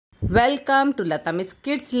Welcome to Lata Miss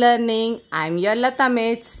Kids Learning. I am your Lata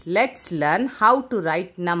Miss. Let's learn how to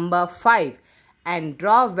write number 5 and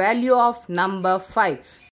draw value of number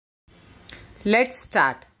 5. Let's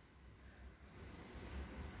start.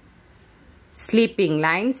 Sleeping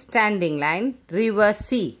line, standing line, reverse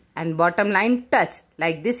C and bottom line touch.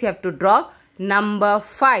 Like this you have to draw number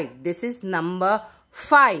 5. This is number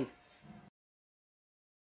 5.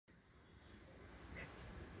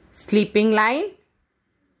 Sleeping line,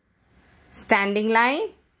 standing line,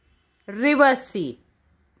 reverse C,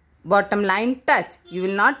 bottom line touch. You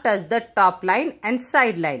will not touch the top line and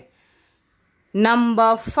side line.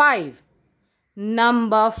 Number 5.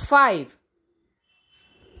 Number 5.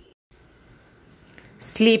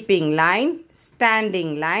 Sleeping line,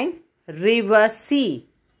 standing line, reverse C.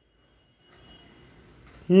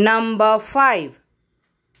 Number 5.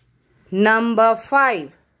 Number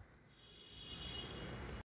 5.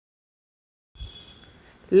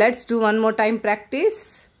 Let's do one more time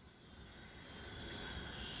practice.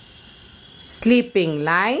 Sleeping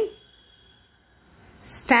line,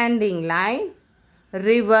 standing line,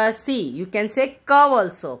 reverse C. You can say curve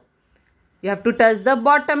also. You have to touch the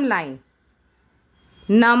bottom line.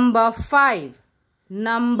 Number 5.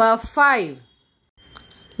 Number 5.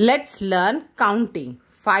 Let's learn counting.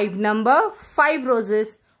 5 number, 5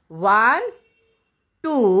 roses. 1,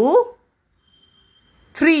 2,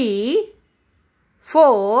 3,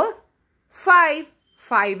 4, 5.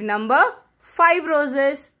 5 number, 5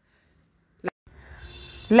 roses.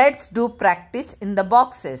 Let's do practice in the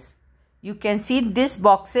boxes. You can see these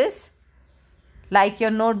boxes like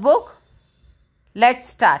your notebook. Let's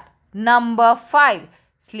start. Number 5.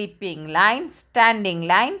 Sleeping line, standing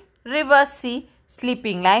line, reverse C.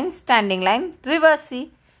 Sleeping line, standing line, reverse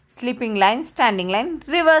C. Sleeping line, standing line,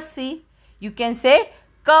 reverse C. You can say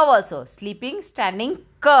curve also. Sleeping, standing,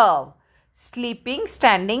 curve. Sleeping,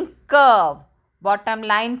 standing, curve. Bottom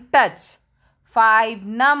line touch. 5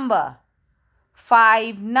 number.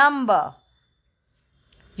 5 number.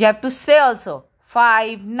 You have to say also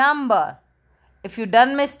 5 number. If you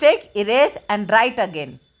done mistake, erase and write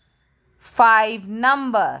again. 5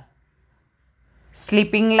 number.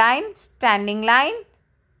 Sleeping line, standing line,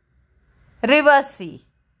 reverse C.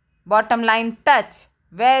 Bottom line touch.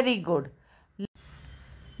 Very good.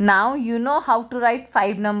 Now you know how to write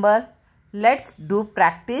 5 number. Let's do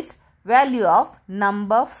practice value of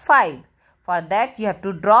number 5. For that you have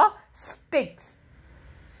to draw sticks.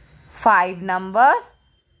 5 number,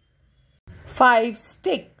 5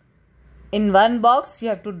 stick. In one box you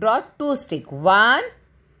have to draw 2 stick. 1,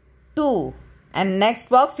 2. And next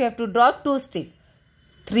box you have to draw 2 stick.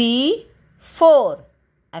 3, 4.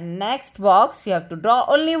 And next box you have to draw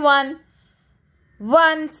only 1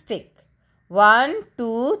 stick. 1,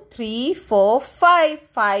 2, 3, 4, 5.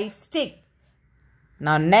 5 stick.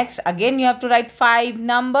 Now next again you have to write 5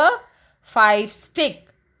 number, 5 stick.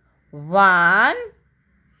 1,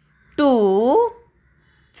 2,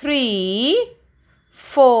 3,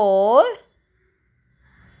 4,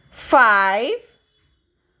 5.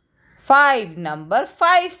 5 number,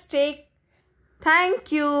 5 stick.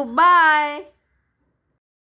 Thank you. Bye.